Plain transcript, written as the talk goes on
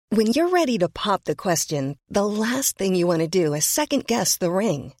When you're ready to pop the question, the last thing you want to do is second-guess the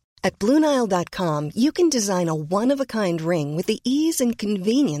ring. At BlueNile.com, you can design a one-of-a-kind ring with the ease and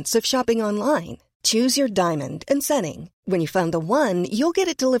convenience of shopping online. Choose your diamond and setting. When you find the one, you'll get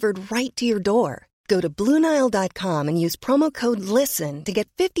it delivered right to your door. Go to BlueNile.com and use promo code LISTEN to get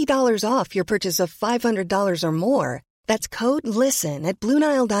 $50 off your purchase of $500 or more. That's code LISTEN at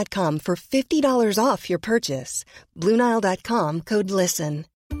BlueNile.com for $50 off your purchase. BlueNile.com, code LISTEN.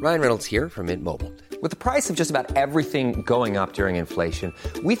 Ryan Reynolds here from Mint Mobile. With the price of just about everything going up during inflation,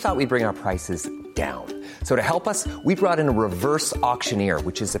 we thought we'd bring our prices down. So to help us, we brought in a reverse auctioneer,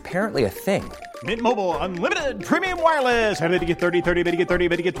 which is apparently a thing. Mint Mobile Unlimited Premium Wireless. How to get 30, 30, bit to get 30,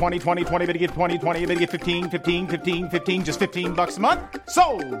 bit to get 20, 20, 20, bit to get 20, 20, bit to get 15, 15, 15, 15, just $15 a month?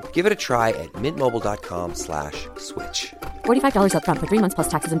 Sold! Give it a try at mintmobile.com/switch. $45 up front for 3 months plus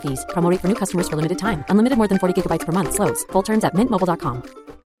taxes and fees. Promo rate for new customers for limited time. Unlimited more than 40 gigabytes per month. Slows full terms at mintmobile.com.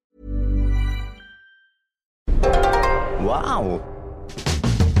 Wow!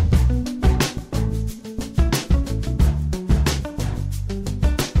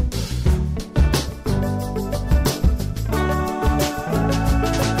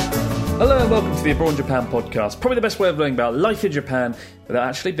 Hello and welcome to the Abroad Japan podcast, probably the best way of learning about life in Japan without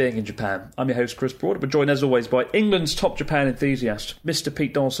actually being in Japan. I'm your host Chris Broad, but joined as always by England's top Japan enthusiast, Mr.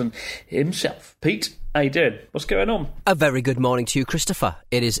 Pete Dawson himself. Pete, how you doing? What's going on? A very good morning to you, Christopher.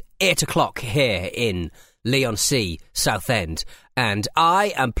 It is 8 o'clock here in Leigh-on-Sea, Southend, and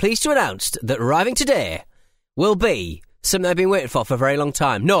I am pleased to announce that arriving today will be something I've been waiting for a very long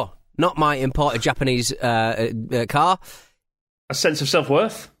time. No, not my imported Japanese car. A sense of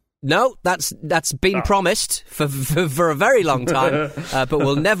self-worth? No, that's been promised for a very long time, but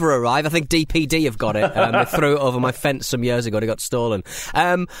will never arrive. I think DPD have got it. They threw it over my fence some years ago and it got stolen.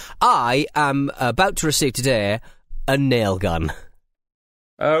 I am about to receive today a nail gun.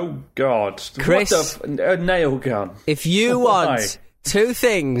 Oh, God. Chris, a nail gun. If you want two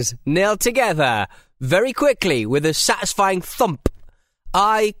things nailed together very quickly with a satisfying thump,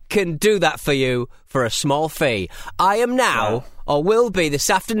 I can do that for you for a small fee. I am now, or will be this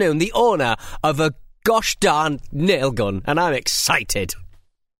afternoon, the owner of a gosh darn nail gun, and I'm excited.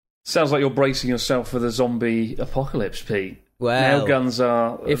 Sounds like you're bracing yourself for the zombie apocalypse, Pete. Well, nail guns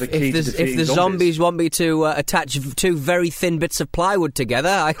are the key to defeating if the zombies want me to attach two very thin bits of plywood together,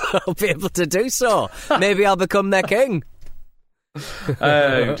 I'll be able to do so. Maybe I'll become their king.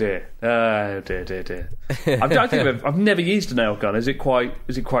 Oh dear! I've never used a nail gun. Is it quite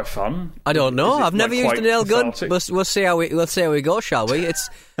fun? I don't know. I've never used a nail gun. We'll see how we go, shall we? It's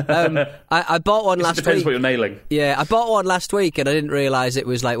I bought one last week. Depends what you're nailing. Yeah, I bought one last week and I didn't realise it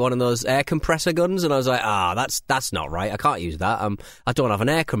was like one of those air compressor guns, and I was like, that's not right. I can't use that. I don't have an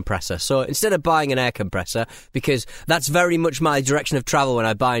air compressor. So instead of buying an air compressor, because that's very much my direction of travel when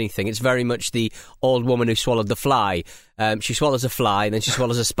I buy anything, it's very much the old woman who swallowed the fly. She swallows a fly, and then she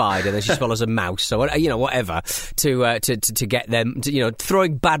swallows a spider, and then she swallows a mouse, so whatever to get them,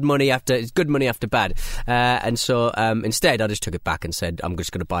 throwing good money after bad. And so instead, I just took it back and said I'm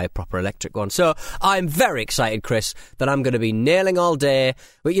just going to buy a proper electric one. So I'm very excited, Chris, that I'm going to be nailing all day.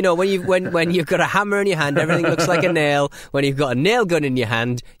 But when you've got a hammer in your hand, everything looks like a nail. When you've got a nail gun in your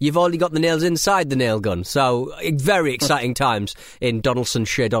hand, you've already got the nails inside the nail gun. So very exciting times in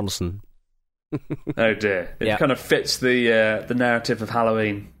Donaldson-shire Donaldson. Oh dear! It kind of fits the narrative of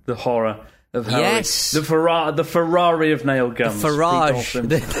Halloween, the horror of Halloween. Yes, the Ferrari of nail guns, the Farage,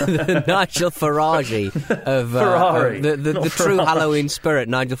 the Nigel Farage of Ferrari, the true Halloween spirit,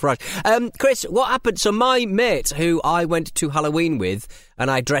 Nigel Farage. Chris, what happened? So my mate, who I went to Halloween with, and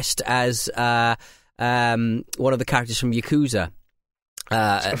I dressed as one of the characters from Yakuza.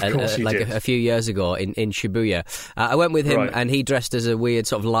 A few years ago in Shibuya. I went with him, and he dressed as a weird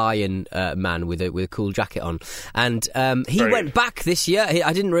sort of lion man with a cool jacket on. And he went back this year.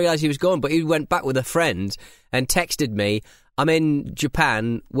 I didn't realise he was going, but he went back with a friend and texted me, I'm in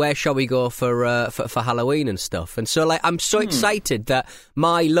Japan, where shall we go for Halloween and stuff? And so I'm so excited that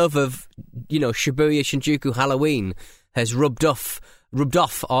my love of Shibuya Shinjuku Halloween has rubbed off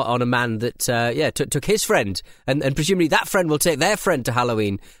on a man that took his friend, and presumably that friend will take their friend to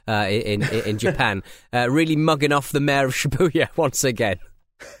Halloween in Japan, really mugging off the mayor of Shibuya once again.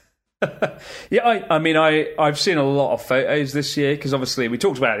 Yeah, I've seen a lot of photos this year, because obviously we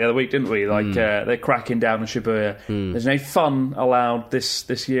talked about it the other week, didn't we? They're cracking down on Shibuya. There's no fun allowed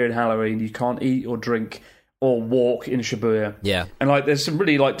this year in Halloween. You can't eat or drink or walk in Shibuya. Yeah, and there's some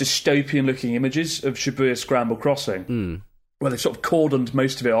really dystopian looking images of Shibuya Scramble Crossing. Where they've sort of cordoned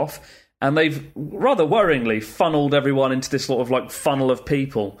most of it off, And they've, rather worryingly, funneled everyone into this sort of like funnel of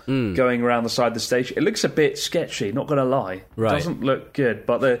people going around the side of the station. It looks a bit sketchy, not going to lie. Right. It doesn't look good,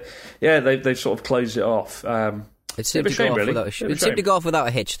 but they've sort of closed it off. It seemed to go off without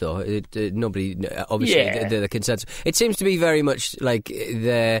a hitch, though. Nobody, obviously, the consensus. It seems to be very much like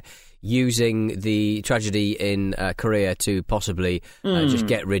they're using the tragedy in Korea to possibly just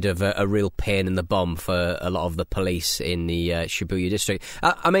get rid of a real pain in the bum for a lot of the police in the Shibuya district.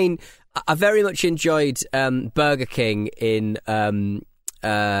 I mean, I very much enjoyed Burger King in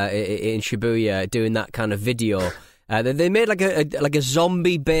Shibuya doing that kind of video. They made like a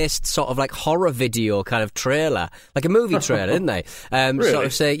zombie-based sort of like horror video kind of trailer, like a movie trailer, didn't they? Really?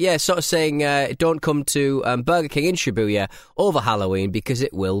 Sort of saying, don't come to Burger King in Shibuya over Halloween because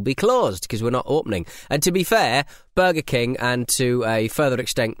it will be closed because we're not opening. And to be fair, Burger King and to a further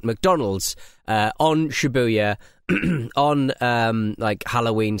extent McDonald's on Shibuya on like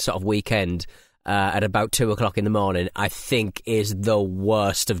Halloween sort of weekend. At about 2:00 in the morning, I think is the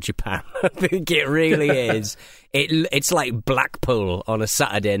worst of Japan. I think it really is. It's like Blackpool on a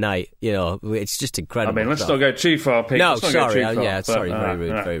Saturday night. You know, it's just incredible. I mean, let's not go too far, Pete. No, sorry. Sorry,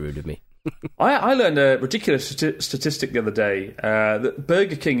 Very rude of me. I learned a ridiculous statistic the other day that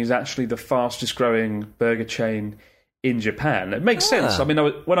Burger King is actually the fastest growing burger chain in Japan. It makes sense. I mean,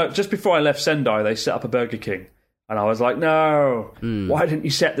 just before I left Sendai, they set up a Burger King, and I was like, no, why didn't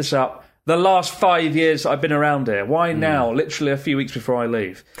you set this up the last 5 years I've been around here? Why now? Literally a few weeks before I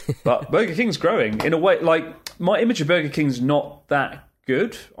leave. But Burger King's growing in a way. Like, my image of Burger King's not that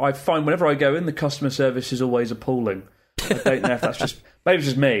good. I find whenever I go in, the customer service is always appalling. I don't know if that's just... Maybe it's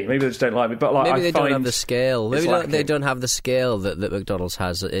just me. Maybe they just don't like me. But like, maybe they don't have the scale. Maybe they don't have the scale that McDonald's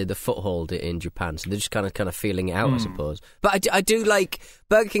has, the foothold in Japan. So they're just kind of feeling it out, I suppose. But I do like...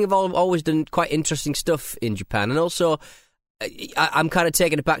 Burger King have always done quite interesting stuff in Japan. And also... I'm kind of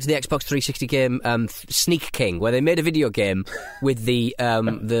taking it back to the Xbox 360 game Sneak King, where they made a video game with the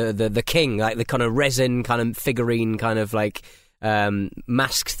king, like the kind of resin kind of figurine kind of like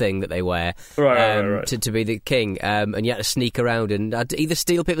mask thing that they wear right. To be the king, and you had to sneak around and either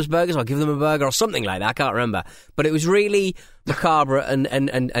steal people's burgers or give them a burger or something like that. I can't remember, but it was really macabre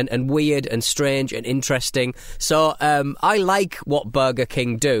and weird and strange and interesting. So I like what Burger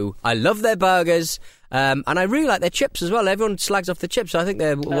King do. I love their burgers. And I really like their chips as well. Everyone slags off the chips. I think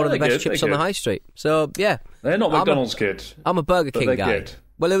they're one of the best chips on the high street. So, yeah. They're not McDonald's good. I'm a Burger King guy. Good.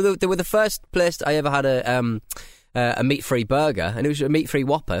 Well, they were the first place I ever had a meat-free burger, and it was a meat-free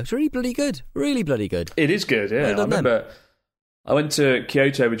Whopper. It was really bloody good. Really bloody good. It is good, yeah. I remember I went to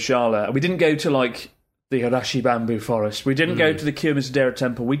Kyoto with Charlotte, and we didn't go to, like, the Hirashi Bamboo Forest. We didn't go to the Kiyomizu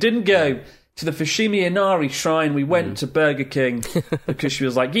Temple. We didn't go... to the Fushimi Inari Shrine. We went to Burger King because she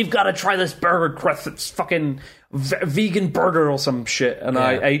was like, you've got to try this burger, Chris. It's fucking vegan burger or some shit. And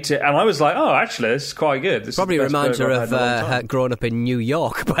I ate it, and I was like, oh, actually, this is quite good. This probably reminds her of her growing up in New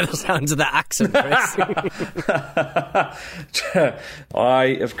York by the sounds of that accent, Chris.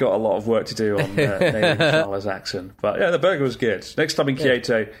 I have got a lot of work to do on nailing Charlotte's accent. But yeah, the burger was good. Next time in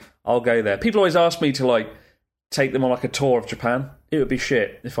Kyoto, I'll go there. People always ask me to, like, take them on like a tour of Japan. It would be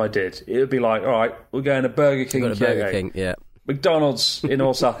shit if I did. It would be like, all right, we're going to Burger King in Kyoto. Burger King, yeah. McDonald's in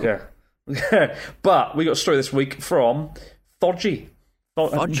Osaka. But we got a story this week from Thoji.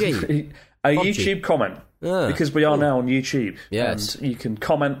 Thoji? YouTube comment. Because we are now on YouTube. Yes. And you can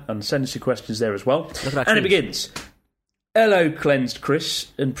comment and send us your questions there as well. And it begins. Hello, Cleansed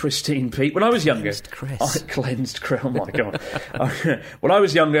Chris and Pristine Pete. When I was younger... Cleansed Chris, oh my God. When I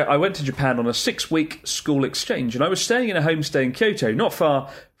was younger, I went to Japan on a 6-week school exchange, and I was staying in a homestay in Kyoto, not far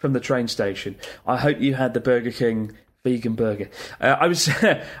from the train station. I hope you had the Burger King vegan burger. I was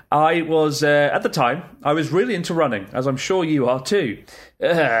at the time, I was really into running, as I'm sure you are too.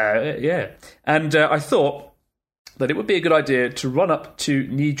 Yeah. And I thought that it would be a good idea to run up to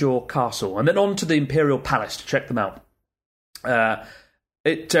Nijo Castle and then on to the Imperial Palace to check them out.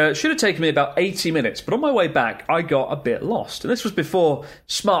 It should have taken me about 80 minutes, but on my way back, I got a bit lost. And this was before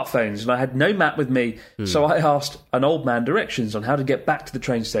smartphones, and I had no map with me, so I asked an old man directions on how to get back to the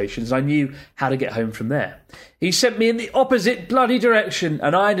train stations, and I knew how to get home from there. He sent me in the opposite bloody direction,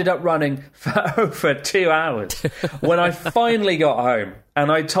 and I ended up running for over 2 hours. When I finally got home,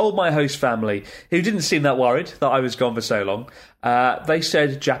 and I told my host family, who didn't seem that worried that I was gone for so long, they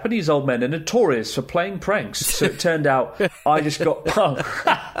said Japanese old men are notorious for playing pranks. So it turned out I just got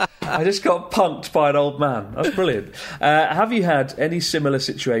punked. I just got punked by an old man. That's brilliant. Have you had any similar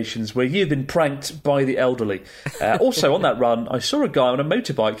situations where you've been pranked by the elderly? Also, on that run, I saw a guy on a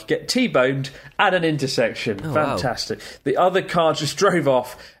motorbike get T-boned at an intersection. Oh, fantastic. Wow. The other car just drove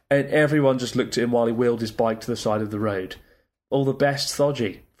off, and everyone just looked at him while he wheeled his bike to the side of the road. All the best,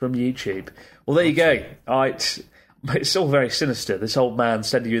 Thoji, from YouTube. Well, there you go. It's all very sinister. This old man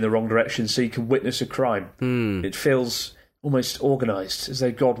sending you in the wrong direction so you can witness a crime. It feels almost organised, as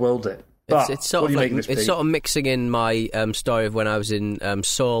though God willed it. But it's sort of mixing in my story of when I was in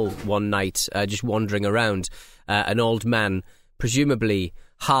Seoul one night, just wandering around. An old man, presumably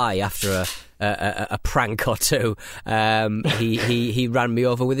high after a prank or two, he ran me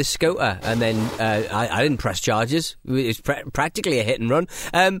over with his scooter, and then I didn't press charges. It was practically a hit and run.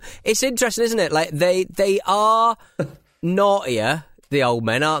 It's interesting, isn't it? Like they are naughtier, the old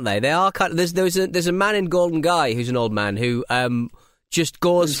men, aren't they? They are kind of. There's a man in Golden Guy who's an old man who just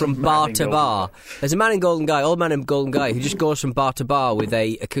goes from bar to bar. There's a man in Golden Guy, old man in Golden Guy, who just goes from bar to bar with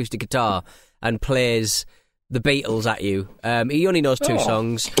a acoustic guitar and plays the Beatles at you. He only knows 2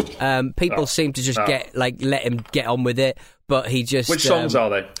 songs. People seem to just let him get on with it, but he just... Which songs are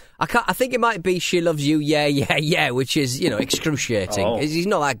they? I think it might be She Loves You, Yeah, Yeah, Yeah, which is, excruciating. He's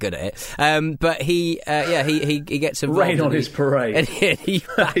not that good at it. But he gets involved. Rain on his parade. And he's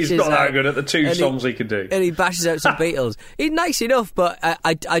not that good at the 2 songs he can do. And he bashes out some Beatles. He's nice enough, but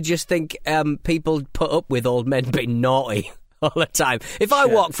I just think people put up with old men being naughty all the time. If I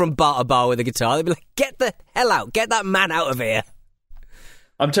walk from bar to bar with a guitar, they'd be like, get the hell out. Get that man out of here.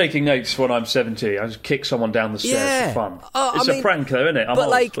 I'm taking notes when I'm 70. I just kick someone down the stairs for fun. It's a prank, though, isn't it? I'm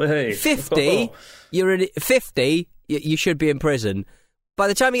old. Hey. 50, you should be in prison. By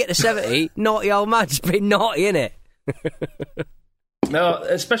the time you get to 70, naughty old man's been naughty, innit? No,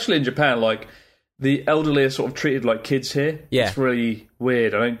 especially in Japan, like, the elderly are sort of treated like kids here. Yeah. It's really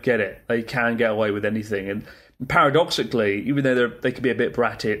weird. I don't get it. They can get away with anything. And paradoxically, even though they can be a bit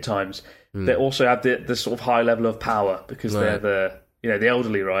bratty at times, they also have the sort of high level of power because they're the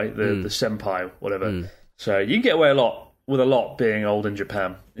elderly, right? The senpai, whatever. So you can get away with a lot being old in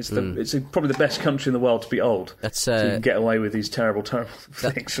Japan. It's probably the best country in the world to be old. So you can get away with these terrible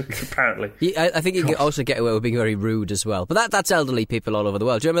things, apparently. I think you can also get away with being very rude as well. But that's elderly people all over the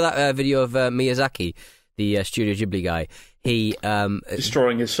world. Do you remember that video of Miyazaki, the Studio Ghibli guy? He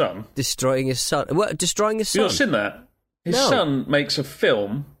destroying his son. What? Destroying his son? You've not seen that? His son makes a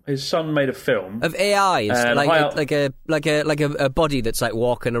film. His son made a film of AI, like a body that's like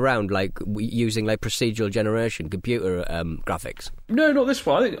walking around, like using like procedural generation computer graphics. No, not this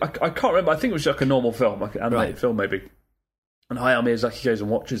one. I can't remember. I think it was like a normal film, like an animated film, maybe. And Hayao Miyazaki goes and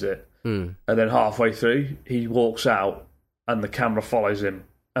watches it, and then halfway through, he walks out, and the camera follows him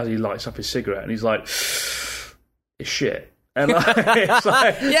as he lights up his cigarette, and he's like, "It's shit." And it's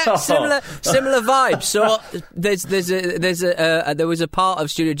like, similar vibes. So there was a part of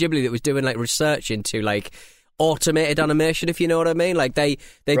Studio Ghibli that was doing like research into like automated animation, if you know what I mean. Like they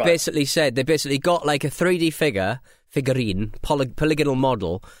basically got like a 3D figurine, polygonal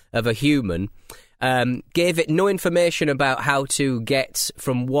model of a human. Gave it no information about how to get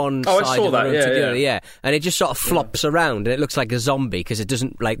from one side of the room to the other, and it just sort of flops around, and it looks like a zombie because it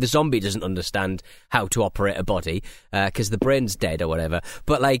doesn't, like, the zombie doesn't understand how to operate a body because the brain's dead or whatever.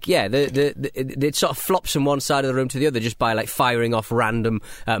 But like, it sort of flops from one side of the room to the other just by like firing off random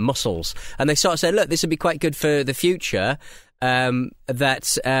muscles, and they sort of said, look, this would be quite good for the future. We could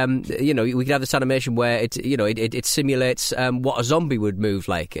have this animation where it simulates what a zombie would move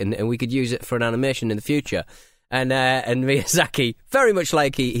like, and we could use it for an animation in the future. And Miyazaki, very much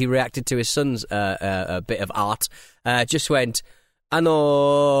like he reacted to his son's bit of art, just went, I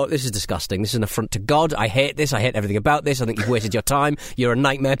know this is disgusting. This is an affront to God. I hate this. I hate everything about this. I think you've wasted your time. You're a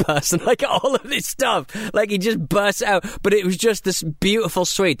nightmare person. Like all of this stuff. Like he just burst out, but it was just this beautiful,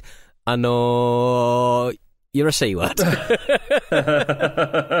 sweet. I know. You're a C-word.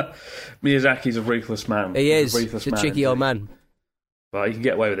 Miyazaki's a ruthless man. He is. He's a cheeky old man. But he can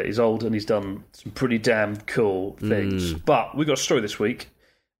get away with it. He's old and he's done some pretty damn cool things. But we've got a story this week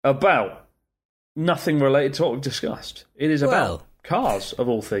about nothing related to what we've discussed. It is about cars, of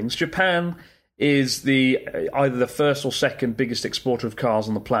all things. Japan is either the first or second biggest exporter of cars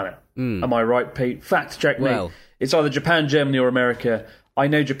on the planet. Am I right, Pete? Fact check me. It's either Japan, Germany, or America. I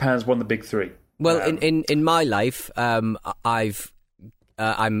know Japan's one of the big three. Well, in my life, I'm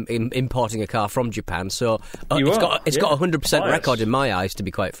importing a car from Japan, so it's got 100% record in my eyes. To be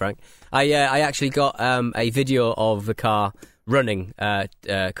quite frank, I actually got a video of the car running a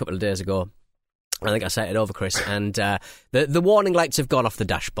couple of days ago. I think I sent it over, Chris, and the warning lights have gone off the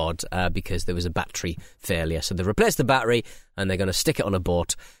dashboard because there was a battery failure. So they've replaced the battery and they're going to stick it on a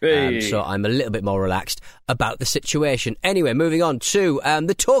boat. So I'm a little bit more relaxed about the situation. Anyway, moving on to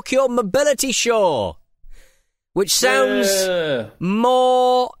the Tokyo Mobility Show, which sounds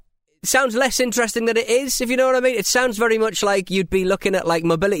more sounds less interesting than it is, if you know what I mean. It sounds very much like you'd be looking at like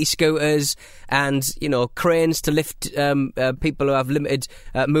mobility scooters and, you know, cranes to lift people who have limited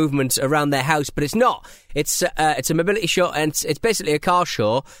movement around their house, but it's not. It's a mobility show, and it's basically a car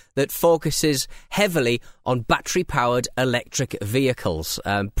show that focuses heavily on battery-powered electric vehicles.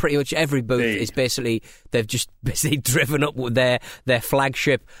 Pretty much every booth is basically, they've just basically driven up with their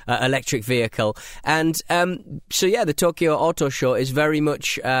flagship electric vehicle. And so, yeah, the Tokyo Auto Show is very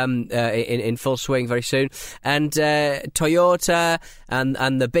much in full swing very soon. And Toyota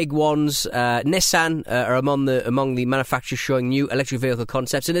and the big ones, Nissan, are among the manufacturers showing new electric vehicle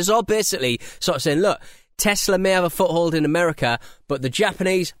concepts. And it's all basically sort of saying, look, Tesla may have a foothold in America, but the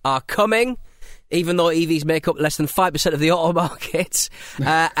Japanese are coming, even though EVs make up less than 5% of the auto market.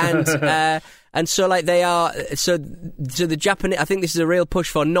 And so, like, they are... So the Japanese... I think this is a real push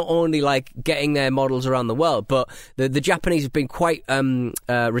for not only, like, getting their models around the world, but the Japanese have been quite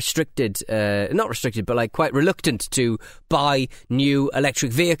restricted... not restricted, but, like, quite reluctant to buy new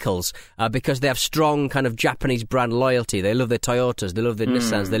electric vehicles because they have strong kind of Japanese brand loyalty. They love their Toyotas, they love their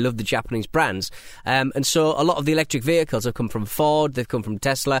Nissans, they love the Japanese brands. And so a lot of the electric vehicles have come from Ford, they've come from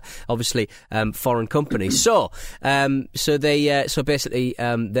Tesla, obviously foreign companies. So basically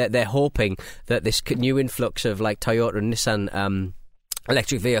they're hoping that this new influx of like Toyota and Nissan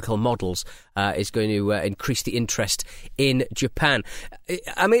electric vehicle models is going to increase the interest in Japan.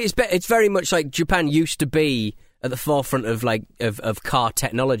 I mean, it's very much like Japan used to be at the forefront of like of car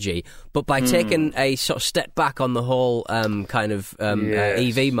technology, but by taking a sort of step back on the whole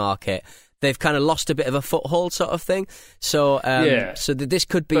EV market, they've kind of lost a bit of a foothold, sort of thing. So this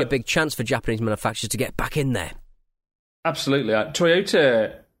could be a big chance for Japanese manufacturers to get back in there. Absolutely,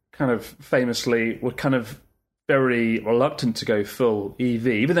 Toyota kind of famously were kind of very reluctant to go full EV,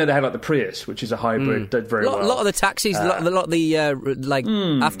 even though they had like the Prius, which is a hybrid, did very well. A lot of the taxis, after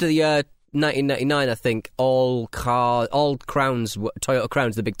the 1999, I think all Crowns, Toyota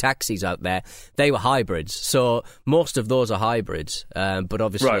Crowns, the big taxis out there, they were hybrids. So most of those are hybrids, but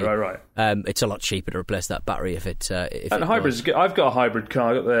obviously, right. It's a lot cheaper to replace that battery if it. And hybrids, I've got a hybrid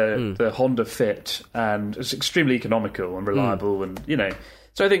car. I got the Honda Fit, and it's extremely economical and reliable, and you know.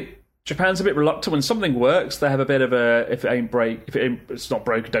 So I think Japan's a bit reluctant when something works. They have a bit of a if it's not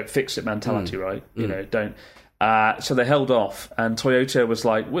broken, don't fix it mentality, right? You know, don't. So they held off, and Toyota was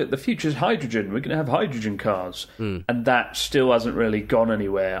like, the future's hydrogen. We're going to have hydrogen cars. And that still hasn't really gone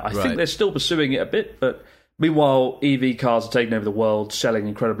anywhere. I think they're still pursuing it a bit, but meanwhile, EV cars are taking over the world, selling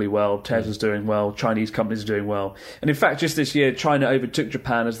incredibly well. Tesla's doing well. Chinese companies are doing well. And in fact, just this year, China overtook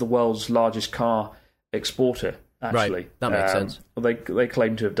Japan as the world's largest car exporter, actually. Right, that makes sense. Well, they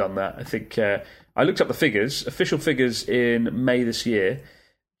claim to have done that. I think I looked up the figures, official figures in May this year.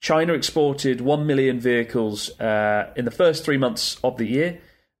 China exported 1 million vehicles in the first 3 months of the year,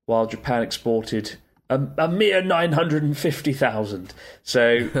 while Japan exported a mere 950,000.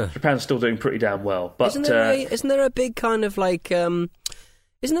 So Japan's still doing pretty damn well. But isn't there a big kind of like... Isn't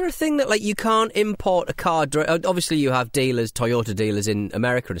there a thing that, like, you can't import a car... Obviously, you have dealers, Toyota dealers in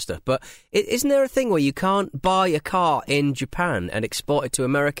America and stuff, but isn't there a thing where you can't buy a car in Japan and export it to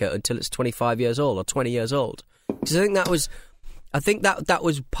America until it's 25 years old or 20 years old? Because I think that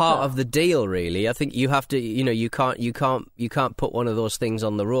was part of the deal, really. I think you have to, you know, you can't put one of those things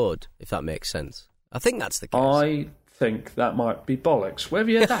on the road, if that makes sense. I think that's the case. I think that might be bollocks. Where have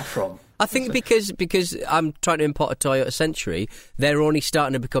you heard that from? I think because I'm trying to import a Toyota Century, they're only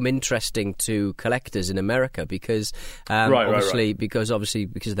starting to become interesting to collectors in America because because of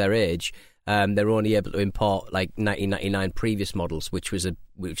their age, they're only able to import like 1999 previous models, which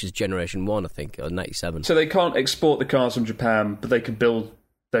is Generation 1, I think, or 97. So they can't export the cars from Japan, but they can build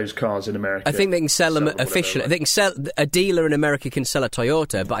those cars in America. I think they can sell them officially. They can sell a dealer in America can sell a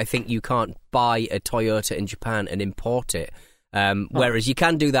Toyota, but I think you can't buy a Toyota in Japan and import it. Whereas you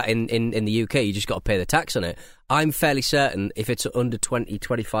can do that in the UK, you just got to pay the tax on it. I'm fairly certain if it's under 20,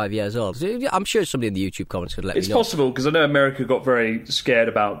 25 years old. I'm sure somebody in the YouTube comments could let me know. It's possible, because I know America got very scared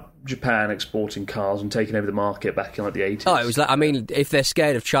about Japan exporting cars and taking over the market back in like the 80s. Oh, it was like, I mean, if they're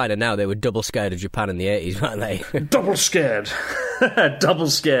scared of China now, they were double scared of Japan in the 80s, weren't they? Double scared. Double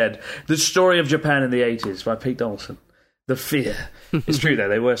scared. The Story of Japan in the 80s by Pete Donaldson. The fear. It's true, though.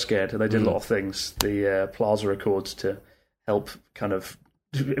 They were scared, and they did a lot of things. The Plaza Accords to help kind of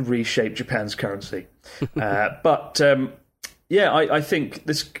reshape Japan's currency. I think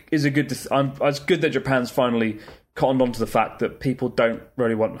this is it's good that Japan's finally cottoned on to the fact that people don't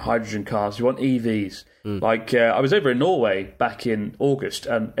really want hydrogen cars. You want EVs. Like, I was over in Norway back in August,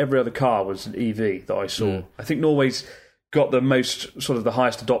 and every other car was an EV that I saw. I think Norway's got the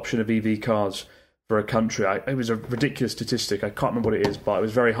highest adoption of EV cars for a country. It was a ridiculous statistic. I can't remember what it is, but it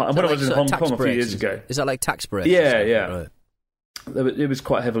was very high. And when I was in Hong Kong a few years ago... Is that like tax breaks? Yeah. Right. It was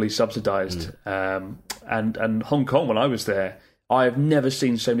quite heavily subsidised. And Hong Kong, when I was there, I have never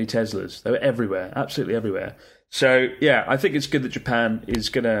seen so many Teslas. They were everywhere, absolutely everywhere. So, yeah, I think it's good that Japan is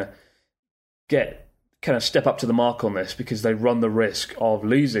going to kind of step up to the mark on this, because they run the risk of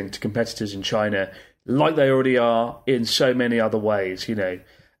losing to competitors in China, like they already are in so many other ways. You know,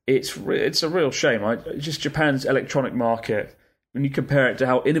 it's a real shame. Just Japan's electronic market, when you compare it to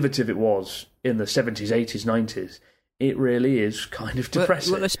how innovative it was in the 70s, 80s, 90s, it really is kind of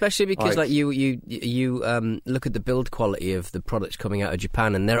depressing. Well, especially because you look at the build quality of the products coming out of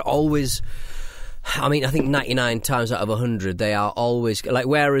Japan, and they're always... I mean, I think 99 times out of 100, they are always...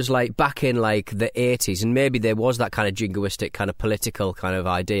 whereas, back in, the 80s, and maybe there was that kind of jingoistic, kind of political kind of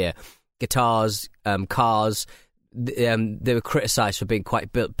idea, guitars, cars, they were criticised for being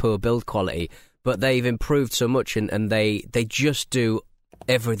quite poor build quality, but they've improved so much, and they just do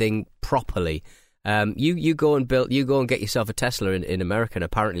everything properly. You go and get yourself a Tesla in America, and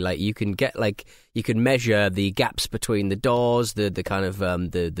apparently you can measure the gaps between the doors, the kind of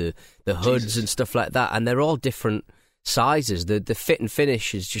the hoods and stuff like that, and they're all different sizes. The fit and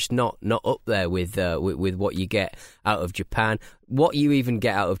finish is just not up there with what you get out of Japan, what you even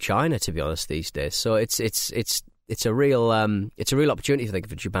get out of China, to be honest, these days. So it's a real opportunity, I think,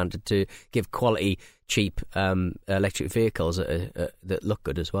 for Japan to give quality, cheap electric vehicles that look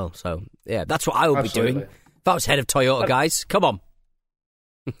good as well. So yeah, that's what I would be doing if I was head of Toyota, guys. Come on.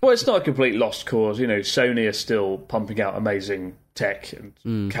 Well, it's not a complete lost cause. You know, Sony are still pumping out amazing tech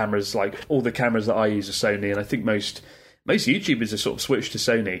and cameras. Like, all the cameras that I use are Sony, and I think most YouTubers have sort of switched to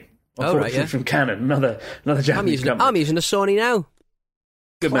Sony. Unfortunately, from Canon, another Japanese company. I'm using a Sony now.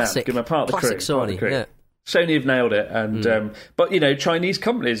 Good man. Part of the classic crew. Sony. Yeah. Sony have nailed it, and but Chinese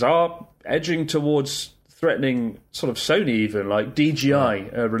companies are edging towards threatening sort of Sony even. Like DJI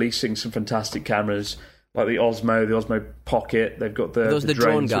are releasing some fantastic cameras, like the Osmo Pocket. They've got the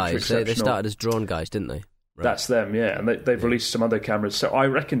drone guys. They started as drone guys, didn't they? Right. That's them, yeah. And they've released some other cameras. So I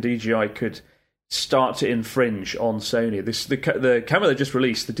reckon DJI could start to infringe on Sony. The camera they just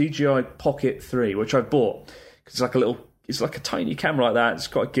released, the DJI Pocket 3, which I've bought because it's like a tiny camera like that. It's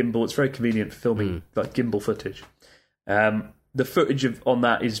got a gimbal. It's very convenient for filming like gimbal footage. The footage on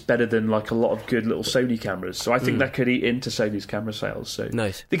that is better than like a lot of good little Sony cameras. So I think that could eat into Sony's camera sales. So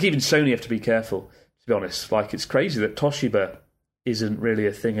nice. I think even Sony have to be careful, to be honest. Like, it's crazy that Toshiba isn't really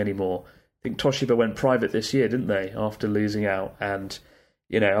a thing anymore. I think Toshiba went private this year, didn't they, after losing out? And,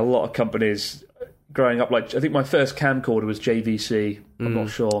 a lot of companies growing up, I think my first camcorder was JVC. I'm not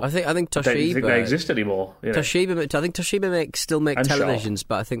sure. I think Toshiba. I don't think they exist anymore. Toshiba. I think Toshiba still make televisions, Sharp.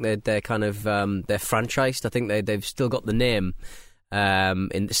 But I think they're kind of they're franchised. I think they've still got the name.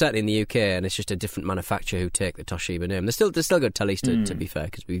 Certainly in the UK, and it's just a different manufacturer who take the Toshiba name. They're still good tellies to be fair,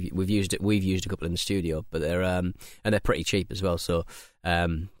 because we've used it. We've used a couple in the studio, but they're and they're pretty cheap as well. So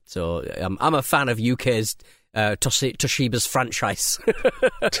I'm a fan of UK's. Toshiba's franchise.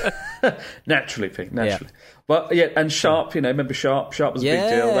 Naturally. Yeah. But yeah, and Sharp, remember Sharp? Sharp was a big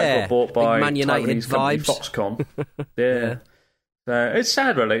deal. They got bought by Man United vibes. Foxconn. Yeah. So it's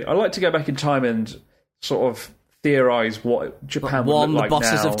sad, really. I like to go back in time and sort of theorise what Japan would look like now. Warn the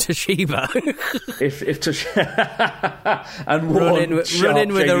bosses of Toshiba. if Toshiba and run in with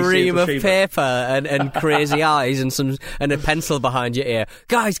JVC a ream of paper and crazy eyes and a pencil behind your ear.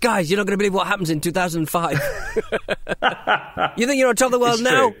 Guys, you're not going to believe what happens in 2005. You think you're on top of the world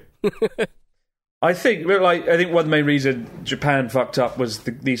now? I think one of the main reasons Japan fucked up was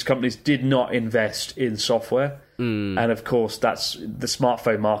these companies did not invest in software. And of course, that's the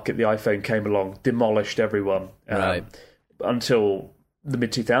smartphone market. The iPhone came along, demolished everyone. Right. Until the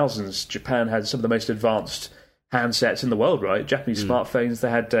mid-2000s, Japan had some of the most advanced handsets in the world, right? Japanese smartphones, they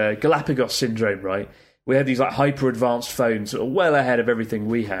had Galapagos syndrome, right? We had these like hyper-advanced phones that were well ahead of everything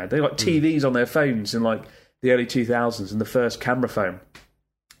we had. They had like TVs on their phones in like the early 2000s and the first camera phone.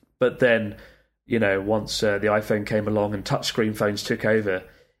 But then, once the iPhone came along and touchscreen phones took over,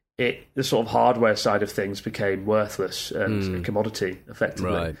 the sort of hardware side of things became worthless and a commodity,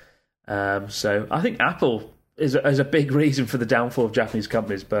 effectively. Right. So I think Apple is a big reason for the downfall of Japanese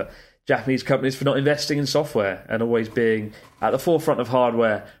companies, but Japanese companies for not investing in software and always being at the forefront of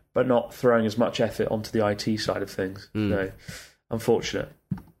hardware, but not throwing as much effort onto the IT side of things. So, unfortunate.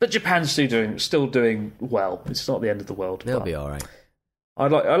 But Japan's still doing well. It's not the end of the world. They'll be all right.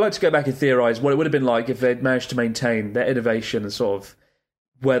 I'd like to go back and theorise what it would have been like if they'd managed to maintain their innovation and sort of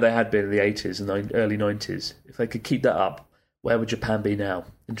where they had been in the 80s and the early 90s. If they could keep that up, where would Japan be now?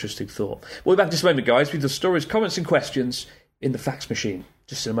 Interesting thought. We'll be back in just a moment, guys, with the stories, comments and questions in the fax machine.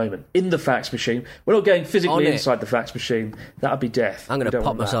 just in a moment. In the fax machine. We're not going physically On it. inside the fax machine. That would be death. I'm going to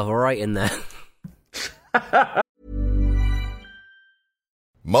pop myself right in there.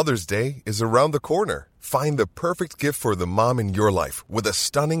 Mother's Day is around the corner. Find the perfect gift for the mom in your life with a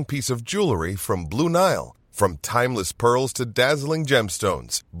stunning piece of jewelry from Blue Nile. From timeless pearls to dazzling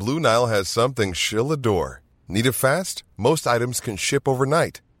gemstones, Blue Nile has something she'll adore. Need it fast? Most items can ship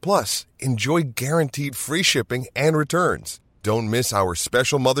overnight. Plus, enjoy guaranteed free shipping and returns. Don't miss our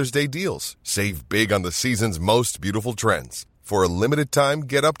special Mother's Day deals. Save big on the season's most beautiful trends. For a limited time,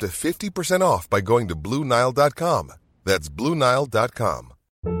 get up to 50% off by going to BlueNile.com. That's BlueNile.com.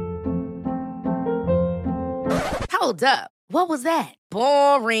 Hold up. What was that?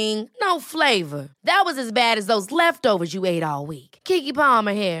 Boring. No flavor. That was as bad as those leftovers you ate all week. Keke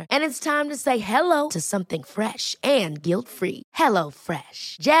Palmer here, and it's time to say hello to something fresh and guilt-free. Hello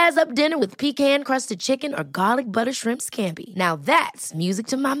Fresh. Jazz up dinner with pecan-crusted chicken or garlic butter shrimp scampi. Now that's music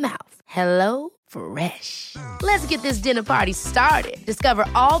to my mouth. Hello Fresh. Let's get this dinner party started. Discover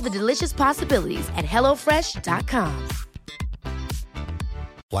all the delicious possibilities at HelloFresh.com.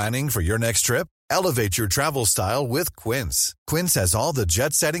 Planning for your next trip? Elevate your travel style with Quince. Quince has all the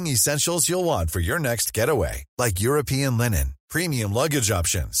jet-setting essentials you'll want for your next getaway, like European linen, premium luggage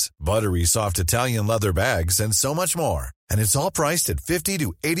options, buttery soft Italian leather bags, and so much more. And it's all priced at 50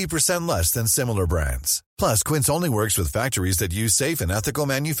 to 80% less than similar brands. Plus, Quince only works with factories that use safe and ethical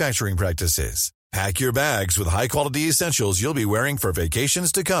manufacturing practices. Pack your bags with high-quality essentials you'll be wearing for vacations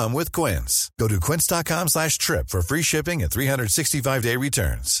to come with Quince. Go to quince.com/trip for free shipping and 365-day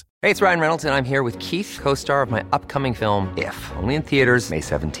returns. Hey, it's Ryan Reynolds, and I'm here with Keith, co-star of my upcoming film, If, only in theaters May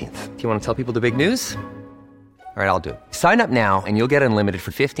 17th. Do you want to tell people the big news? All right, I'll do it. Sign up now and you'll get unlimited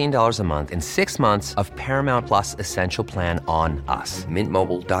for $15 a month and 6 months of Paramount Plus Essential Plan on us.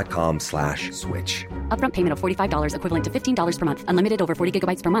 MintMobile.com/switch. Upfront payment of $45 equivalent to $15 per month. Unlimited over 40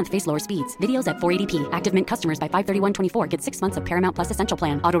 gigabytes per month. Face lower speeds. Videos at 480p. Active Mint customers by 531.24 get 6 months of Paramount Plus Essential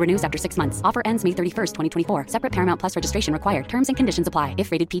Plan. Auto renews after 6 months. Offer ends May 31st, 2024. Separate Paramount Plus registration required. Terms and conditions apply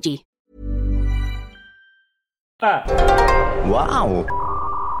if rated PG. Wow.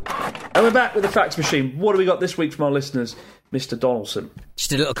 And we're back with the fax machine. What do we got this week from our listeners, Mr. Donaldson?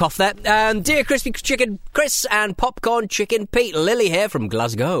 Just a little cough there. Dear Crispy Chicken Chris and Popcorn Chicken Pete, Lily here from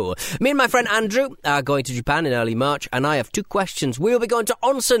Glasgow. Me and my friend Andrew are going to Japan in early March, and I have 2 questions. We'll be going to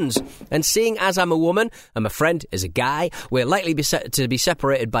onsens, and seeing as I'm a woman and my friend is a guy, we're likely to be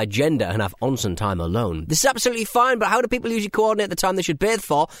separated by gender and have onsen time alone. This is absolutely fine, but how do people usually coordinate the time they should bathe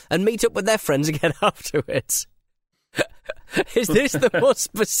for and meet up with their friends again afterwards? Is this the most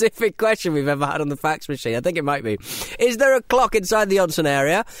specific question we've ever had on the fax machine? I think it might be. Is there a clock inside the onsen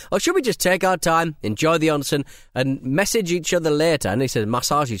area? Or should we just take our time, enjoy the onsen, and message each other later, and he says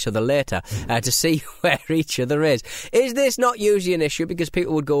massage each other later, to see where each other is? Is this not usually an issue because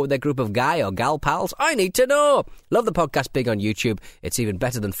people would go with their group of guy or gal pals? I need to know. Love the podcast big on YouTube. It's even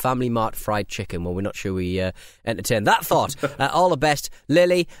better than Family Mart fried chicken. Well, we're not sure we entertain that thought. All the best,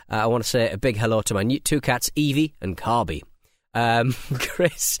 Lily. I want to say a big hello to my 2 cats, Evie and Carby.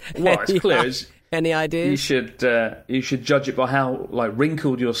 Chris, Well, it's clear. Any ideas? You should judge it by how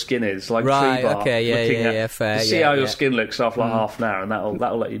wrinkled your skin is, like right, tree bark. okay, yeah, fair. See how your skin looks after half an hour, and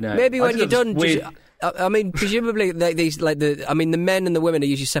that'll let you know. Maybe when you're done. Presumably, the men and the women are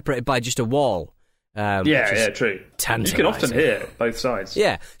usually separated by just a wall. True. You can often hear both sides.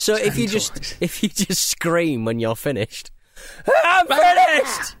 Yeah. So if you just scream when you're finished, I'm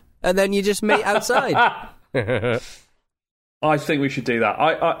finished, and then you just meet outside. I think we should do that.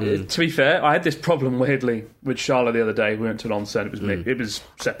 To be fair, I had this problem weirdly with Charlotte the other day. We went to an onsen. It was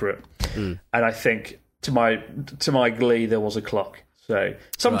separate, and I think to my glee there was a clock. So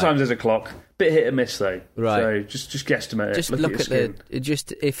sometimes there's a clock, bit hit and miss though. Right. So just guesstimate it. Just look at the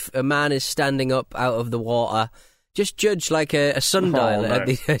if a man is standing up out of the water. Just judge like a sundial at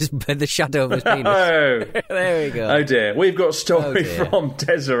the shadow of his penis. Oh. There we go. Oh dear. We've got a story from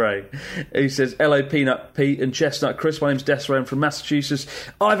Desiree, who says, "Hello, Peanut Pete and Chestnut Chris. My name's Desiree. I'm from Massachusetts.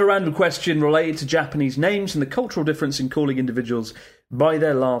 I have a random question related to Japanese names and the cultural difference in calling individuals by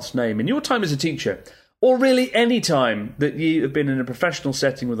their last name. In your time as a teacher, or really any time that you have been in a professional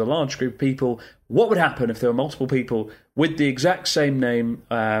setting with a large group of people, what would happen if there were multiple people with the exact same name,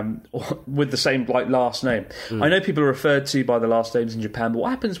 or with the same last name? I know people are referred to by the last names in Japan, but what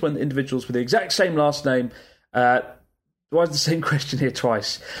happens when individuals with the exact same last name? Why is the same question here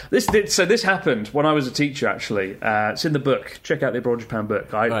twice? This happened when I was a teacher. Actually, it's in the book. Check out the Abroad Japan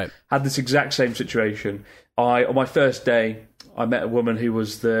book. I had this exact same situation. On my first day, I met a woman who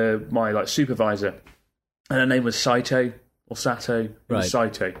was my supervisor. And her name was Saito, or Sato. It was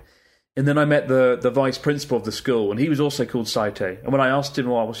Saito. And then I met the vice principal of the school, and he was also called Saito. And when I asked him,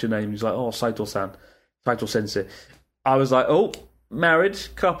 what's your name? He was like, Saito-san, Saito-sensei. I was like, married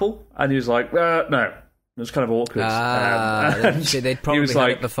couple? And he was like, no. It was kind of awkward. They'd probably had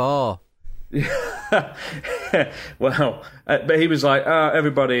it before. Well, but he was like,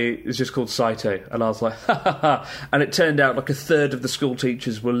 everybody is just called Saito. And I was like, ha ha ha. And it turned out like a third of the school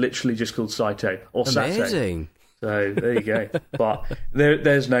teachers were literally just called Saito or Sato. Amazing. So there you go. But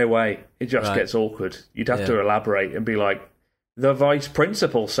there's no way. It just gets awkward. You'd have to elaborate and be like, the vice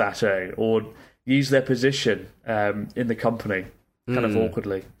principal Sato, or use their position in the company kind of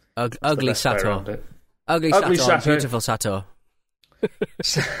awkwardly. Ugly Sato. Ugly Sato. Beautiful Sato.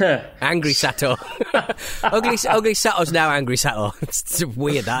 Angry Sato. ugly Sato's now Angry Sato. It's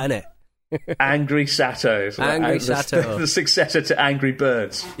weird, that, isn't it? Angry Sato. Angry Sato. The successor to Angry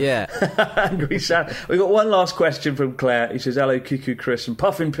Birds. Yeah. Angry Sato. We've got one last question from Claire. He says, hello, Cuckoo Chris and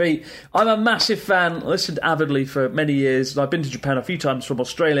Puffin Pete. I'm a massive fan, listened avidly for many years, and I've been to Japan a few times from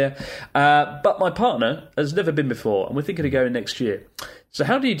Australia, but my partner has never been before, and we're thinking of going next year. So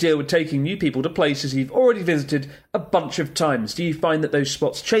how do you deal with taking new people to places you've already visited a bunch of times? Do you find that those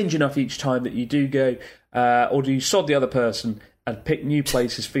spots change enough each time that you do go, or do you sod the other person and pick new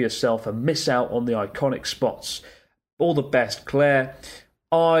places for yourself and miss out on the iconic spots? All the best, Claire.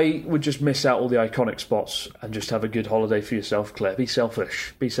 I would just miss out all the iconic spots and just have a good holiday for yourself, Claire. Be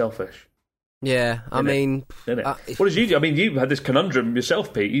selfish. Be selfish. Yeah, I mean... what did you do? I mean, you had this conundrum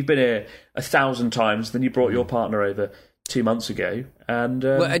yourself, Pete. You've been here 1,000 times, then you brought your partner over 2 months ago, and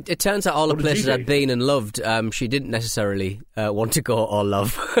well, it turns out all the places I'd been and loved, she didn't necessarily want to go or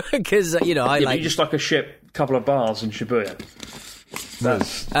love, because I like. But you just like a ship, couple of bars in Shibuya.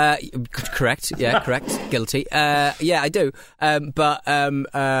 That's correct. Yeah, correct. Guilty. Yeah, I do. But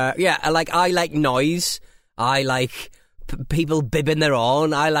I like noise. I like people bibbing their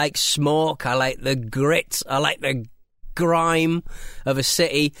own. I like smoke. I like the grit. I like the grime of a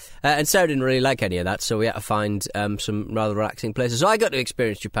city, and Sarah didn't really like any of that, so we had to find some rather relaxing places. So I got to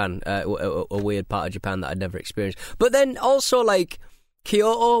experience Japan, a weird part of Japan that I'd never experienced. But then also, like,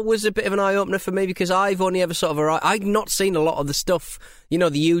 Kyoto was a bit of an eye-opener for me, because I've only ever sort of I'd not seen a lot of the stuff, the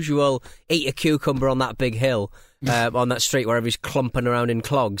usual eat a cucumber on that big hill, on that street where everybody's clumping around in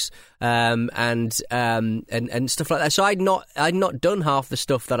clogs, and stuff like that. So I'd not done half the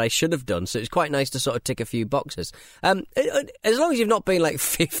stuff that I should have done. So it's quite nice to sort of tick a few boxes. As long as you've not been like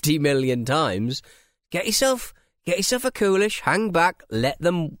 50 million times, get yourself a coolish, hang back, let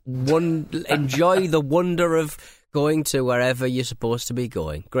them enjoy the wonder of going to wherever you're supposed to be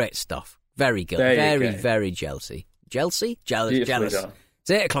going. Great stuff. Very good. Very jealousy. Jealous. It's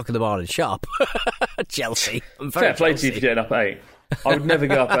 8 o'clock in the morning. Sharp. Jealousy. I'm very fair play to you if you're getting up at 8. I would never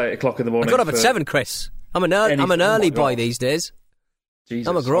go up at 8 o'clock in the morning. I got up at 7, Chris. I'm an early boy these days. Jesus,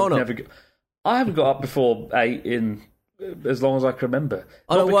 I'm a grown-up. I haven't got up before 8 in as long as I can remember.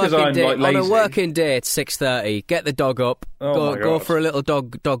 On a working day, it's 6:30. Get the dog up. Go for a little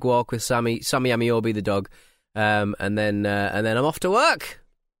dog walk with Sammy Amiobi, the dog. And then I'm off to work.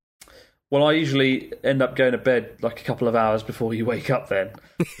 Well, I usually end up going to bed like a couple of hours before you wake up then.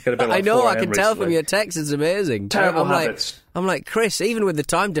 I know, I can tell from your text, it's amazing. Terrible habits. I'm like, Chris, even with the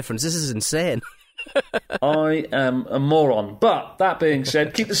time difference, this is insane. I am a moron. But that being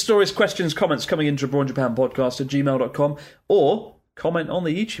said, keep the stories, questions, comments coming into abroadjapanpodcast@gmail.com, or comment on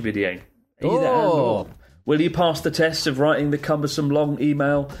the YouTube video. Either and or. Will you pass the test of writing the cumbersome long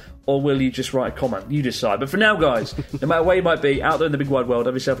email, or will you just write a comment? You decide. But for now, guys, no matter where you might be, out there in the big wide world,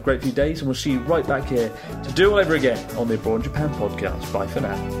 have yourself a great few days, and we'll see you right back here to do it all over again on the Abroad in Japan podcast. Bye for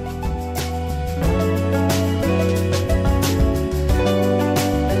now.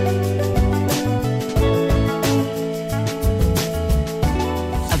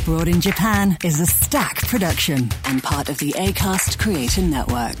 Abroad in Japan is a Stack production and part of the Acast Creator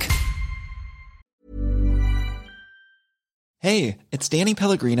Network. Hey, it's Danny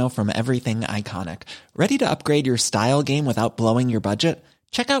Pellegrino from Everything Iconic. Ready to upgrade your style game without blowing your budget?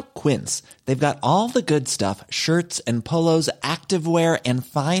 Check out Quince. They've got all the good stuff, shirts and polos, activewear, and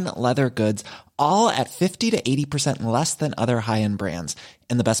fine leather goods, all at 50 to 80% less than other high-end brands.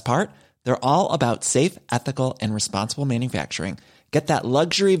 And the best part? They're all about safe, ethical, and responsible manufacturing. Get that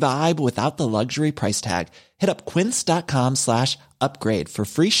luxury vibe without the luxury price tag. Hit up quince.com/upgrade for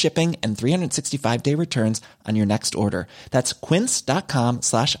free shipping and 365-day returns on your next order. That's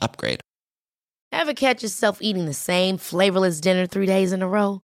quince.com/upgrade. Ever catch yourself eating the same flavorless dinner 3 days in a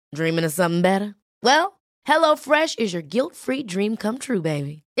row? Dreaming of something better? Well, HelloFresh is your guilt-free dream come true,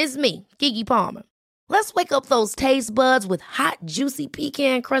 baby. It's me, Keke Palmer. Let's wake up those taste buds with hot, juicy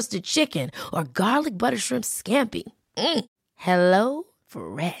pecan-crusted chicken or garlic butter shrimp scampi. Hello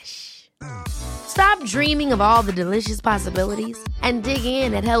Fresh. Stop dreaming of all the delicious possibilities and dig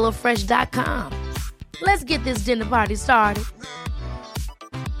in at HelloFresh.com. Let's get this dinner party started.